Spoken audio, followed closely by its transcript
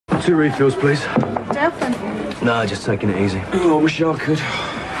2 refills, please. Delphin? No, just taking it easy. Oh, I wish I could.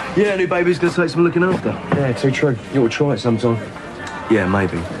 Yeah, new baby's gonna take some looking after. Yeah, too true. You ought to try it sometime. Yeah,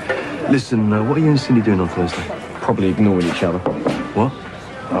 maybe. Listen, what are you and Cindy doing on Thursday? Probably ignoring each other. What?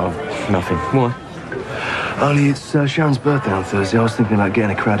 Oh, nothing. Why? Only it's Sharon's birthday on Thursday. I was thinking about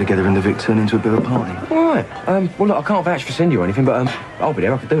getting a crowd together in the Vic, turn into a bit of a party. All right. Well, look, I can't vouch for Cindy or anything, but I'll be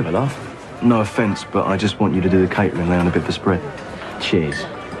there. I could do with a laugh. No offence, but I just want you to do the catering, lay on a bit for spread. Cheers.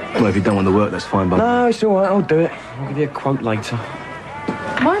 Well, if you don't want the work, that's fine, but... No, it's all right. I'll do it. I'll give you a quote later.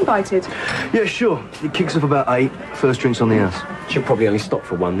 Am I invited? Yeah, sure. It kicks off about 8. First drink's on the house. She'll probably only stop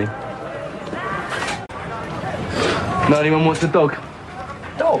for one then. No, anyone wants a dog?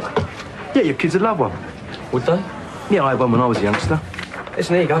 Dog? Yeah, your kids would love one. Would they? Yeah, I had one when I was a youngster.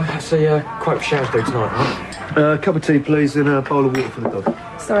 Listen, here you go. That's the quote for Sharon's do tonight, right? Cup of tea, please, and a bowl of water for the dog.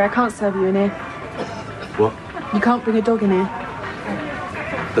 Sorry, I can't serve you in here. What? You can't bring a dog in here.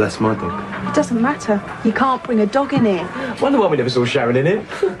 But that's my dog. It doesn't matter. You can't bring a dog in here. Wonder why we never saw Sharon in here.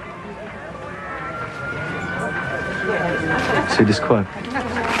 See this quote?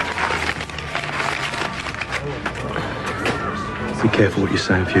 Be careful what you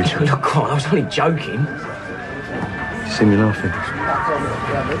say in future. Look, I was only joking. You see me laughing.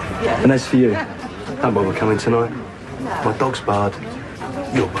 And as for you, don't bother coming tonight. My dog's barred.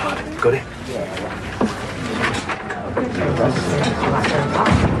 You're barred. Got it?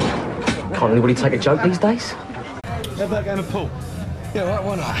 Can't anybody take a joke these days? How about game of pool? Yeah, right,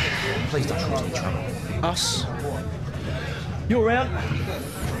 why not? Please don't cause any trouble. Us? You're around?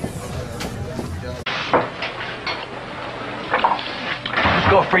 Just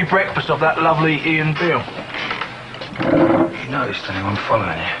got a free breakfast off that lovely Ian Beale. You noticed anyone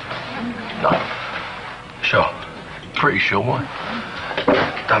following you? No. Sure. Pretty sure. Why?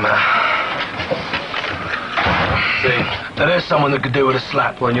 Don't matter. See, now there's someone that could do with a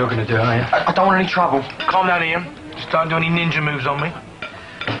slap. Well, you're going to do it, aren't you? I don't want any trouble. Calm down, Ian. Just don't do any ninja moves on me.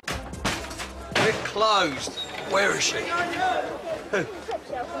 We're closed. Where is she?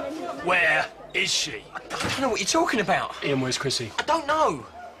 Where is she? I don't know what you're talking about. Ian, where's Chrissy? I don't know.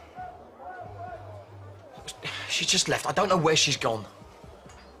 She just left. I don't know where she's gone.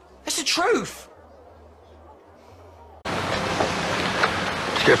 It's the truth. Did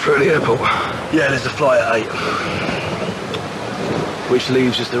you get through at the airport? Yeah, there's a flight at 8. Which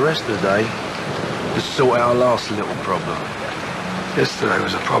leaves us the rest of the day to sort out our last little problem. Yesterday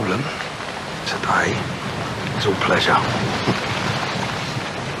was a problem. Today is all pleasure.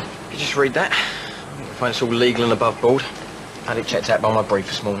 You just read that. Find it's all legal and above board. Had it checked out by my brief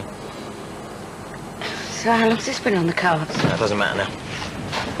this morning. So how long's this been on the cards? That doesn't matter now.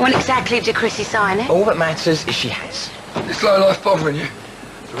 When exactly did Chrissy sign it? All that matters is she has. This low life bothering you?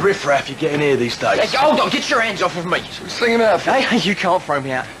 The riff-raff you get in here these days. Hey, hold on, get your hands off of me. Should we sling him out? Hey, you can't throw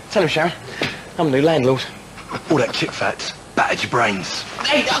me out. Tell him, Sharon. I'm the new landlord. All that kit-fat's battered your brains.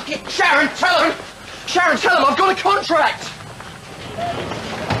 Hey, Sharon, tell him! Sharon, tell him I've got a contract!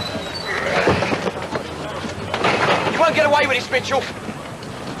 You won't get away with this, Mitchell.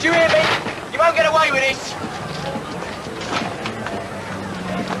 Do you hear me? You won't get away with this.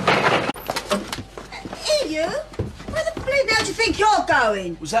 Here you? Where the bleed now do you think you're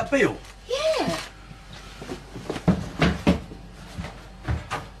going? Was that Beale? Yeah.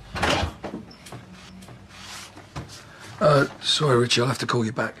 Sorry, Richie, I'll have to call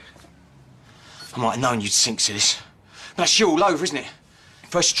you back. I might have known you'd sink to this. But that's you all over, isn't it?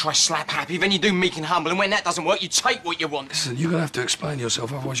 First you try slap happy, then you do meek and humble, and when that doesn't work, you take what you want. Listen, you're going to have to explain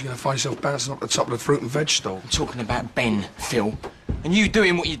yourself, otherwise you're going to find yourself bouncing off the top of the fruit and veg stall. I'm talking about Ben, Phil. And you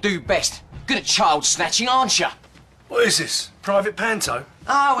doing what you do best. Good at child snatching, aren't you? What is this? Private panto?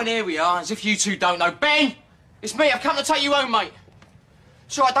 Oh, and here we are, as if you two don't know. Ben! It's me, I've come to take you home, mate.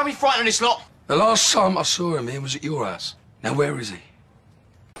 It's all right, don't be frightened of this lot. The last time I saw him here was at your house. Now, where is he?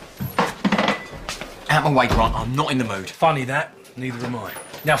 Out my way, Grant, I'm not in the mood. Funny that, neither am I.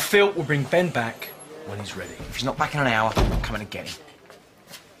 Now, Phil will bring Ben back when he's ready. If he's not back in an hour, I'm coming to get him.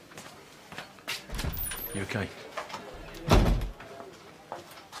 You okay?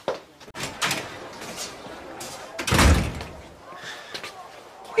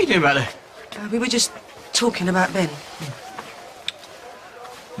 What are you doing back there? We were just talking about Ben.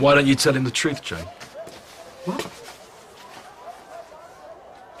 Why don't you tell him the truth, Jane? What?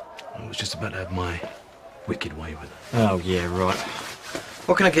 I was just about to have my wicked way with her. Oh, yeah, right.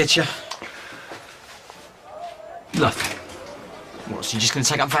 What can I get you? Nothing. What, so you're just going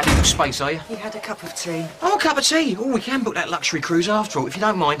to take up valuable space, are you? He had a cup of tea. Oh, a cup of tea. Oh, we can book that luxury cruise after all, if you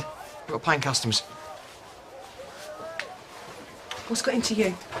don't mind. We've got paying customers. What's got into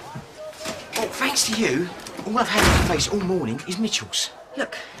you? Oh, thanks to you, all I've had in my face all morning is Mitchell's.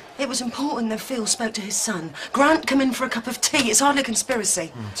 Look, It was important that Phil spoke to his son. Grant come in for a cup of tea. It's hardly a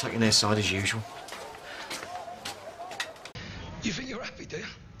conspiracy. Taking their side as usual. You think you're happy, do you?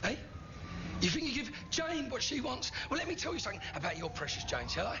 Eh? You think you give Jane what she wants? Well, let me tell you something about your precious Jane,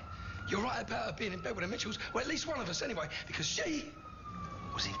 shall I? You're right about her being in bed with the Mitchells. Well, at least one of us anyway, because she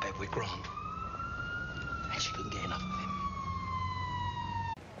was in bed with Grant. And she couldn't get enough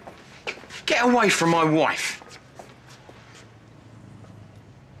of him. Get away from my wife.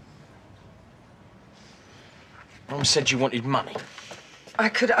 Mum said you wanted money. I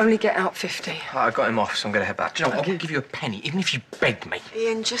could only get out 50. I got him off, so I'm going to head back. Do you know what? I won't give you a penny, even if you begged me.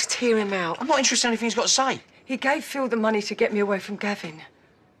 Ian, just hear him out. I'm not interested in anything he's got to say. He gave Phil the money to get me away from Gavin.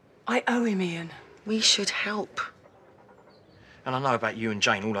 I owe him, Ian. We should help. And I know about you and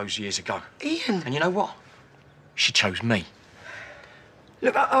Jane all those years ago. Ian. And you know what? She chose me.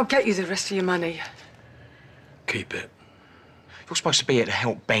 Look, I'll get you the rest of your money. Keep it. You're supposed to be here to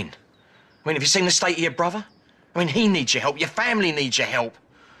help Ben. I mean, have you seen the state of your brother? I mean, he needs your help. Your family needs your help.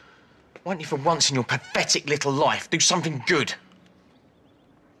 Why don't you, for once in your pathetic little life, do something good?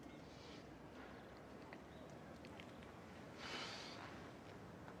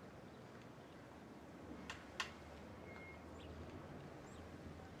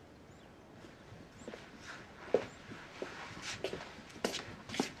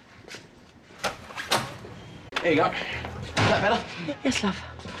 There you go. Is that better? Yes, love.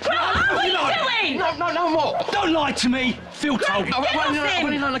 What are you doing? No more. Don't lie to me. Phil told me. I've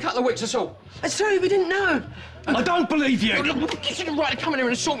only known a couple of weeks, that's all. Sorry, we didn't know. I don't believe you. Look, you didn't right to come in here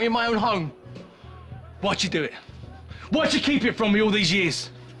and assault me in my own home. Why'd you do it? Why'd you keep it from me all these years?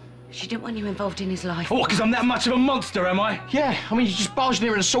 She didn't want you involved in his life. Oh, because I'm that much of a monster, am I? Yeah, I mean, you just barged in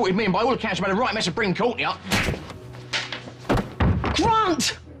here and assaulted me, and by all accounts, you made a right mess of bringing Courtney up.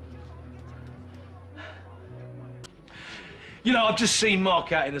 Grant! You know, I've just seen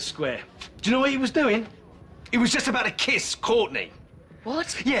Mark out in the square. Do you know what he was doing? He was just about to kiss Courtney.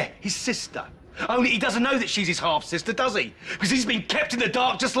 What? Yeah, his sister. Only he doesn't know that she's his half-sister, does he? Because he's been kept in the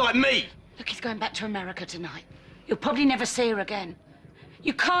dark just like me. Look, he's going back to America tonight. You'll probably never see her again.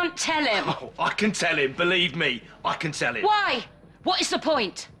 You can't tell him. Oh, I can tell him, believe me. I can tell him. Why? What is the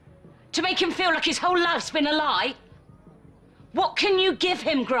point? To make him feel like his whole life's been a lie? What can you give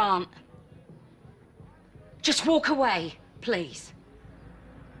him, Grant? Just walk away, please.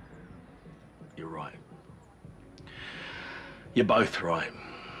 You're right. You're both right.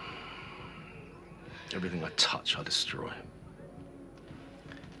 Everything I touch, I destroy.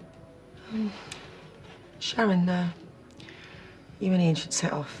 Sharon, you and Ian should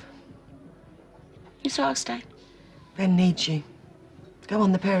set off. Yes, I'll stay. Ben needs you. Go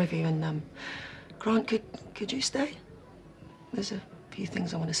on, the pair of you, and, Grant, could you stay? There's a few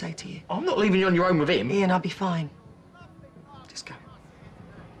things I want to say to you. I'm not leaving you on your own with him. Ian, I'll be fine. Just go.